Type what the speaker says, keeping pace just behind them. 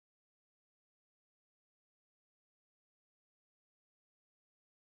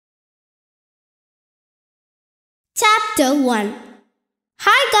Chapter 1.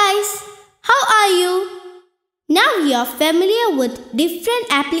 Hi guys, how are you? Now you are familiar with different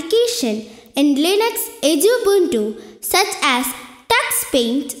applications in Linux Ubuntu such as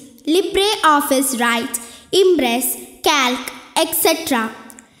TuxPaint, LibreOffice Write, Impress, Calc, etc.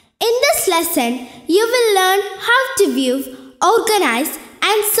 In this lesson, you will learn how to view, organize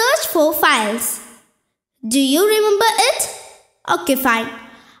and search for files. Do you remember it? Okay, fine.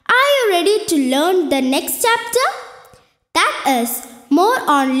 Are you ready to learn the next chapter? That is more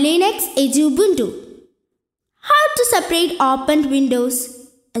on Linux Ubuntu. How to separate opened windows?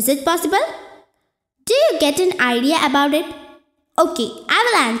 Is it possible? Do you get an idea about it? Okay, I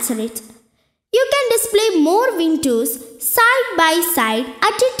will answer it. You can display more windows side by side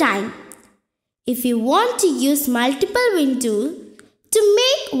at a time. If you want to use multiple windows to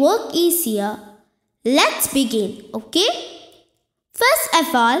make work easier, let's begin, okay? First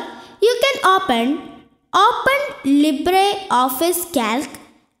of all, you can open LibreOffice Calc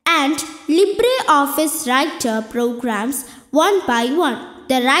and LibreOffice Writer programs one by one.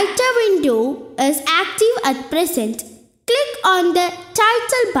 The Writer window is active at present. Click on the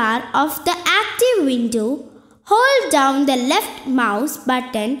title bar of the active window, hold down the left mouse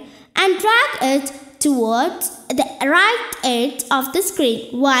button and drag it towards the right edge of the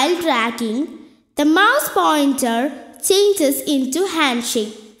screen. While dragging, the mouse pointer changes into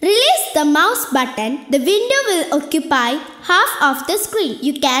handshake. Release the mouse button, the window will occupy half of the screen.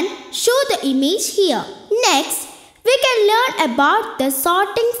 You can show the image here. Next, we can learn about the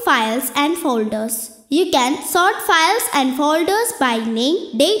sorting files and folders. You can sort files and folders by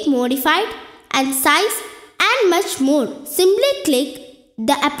name, date modified, and size, and much more. Simply click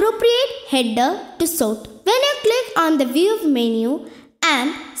the appropriate header to sort. When you click on the View menu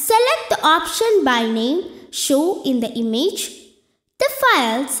and select the option by name show in the image, the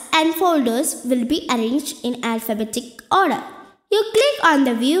files and folders will be arranged in alphabetic order. You click on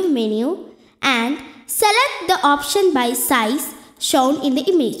the View menu and select the option by size shown in the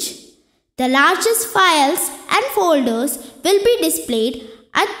image. The largest files and folders will be displayed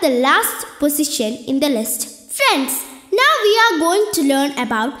at the last position in the list. Friends, now we are going to learn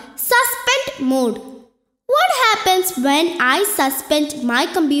about suspend mode. What happens when I suspend my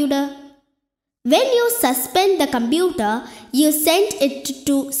computer? When you suspend the computer, you send it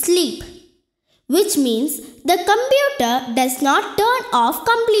to sleep, which means the computer does not turn off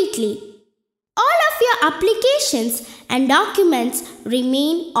completely. All of your applications and documents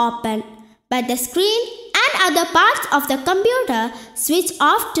remain open, but the screen and other parts of the computer switch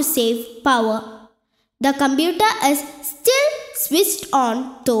off to save power. The computer is still switched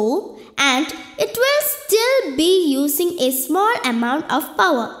on though, and it will still be using a small amount of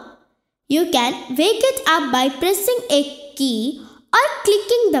power. You can wake it up by pressing a key or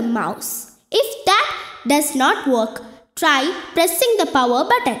clicking the mouse. If that does not work, try pressing the power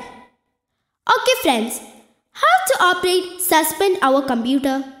button. Okay friends, how to operate suspend our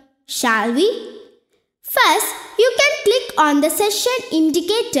computer? Shall we? First, you can click on the session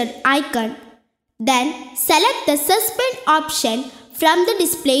indicator icon. Then select the suspend option from the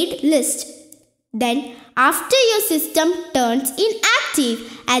displayed list. Then after your system turns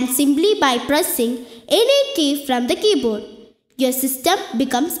inactive and simply by pressing any key from the keyboard, your system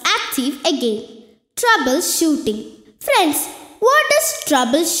becomes active again. Troubleshooting. Friends, what does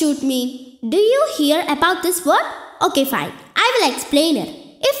troubleshoot mean? Do you hear about this word? Okay, fine. I will explain it.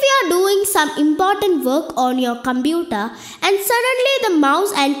 If you are doing some important work on your computer and suddenly the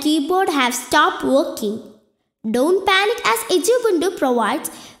mouse and keyboard have stopped working, don't panic as Ubuntu provides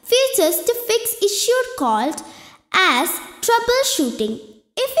features to fix issues called as troubleshooting.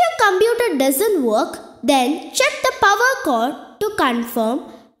 If your computer doesn't work, then check the power cord to confirm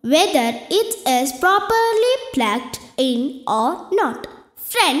whether it is properly plugged in or not.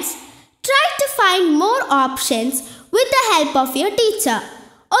 Friends, try to find more options with the help of your teacher.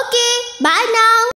 Okay, bye now.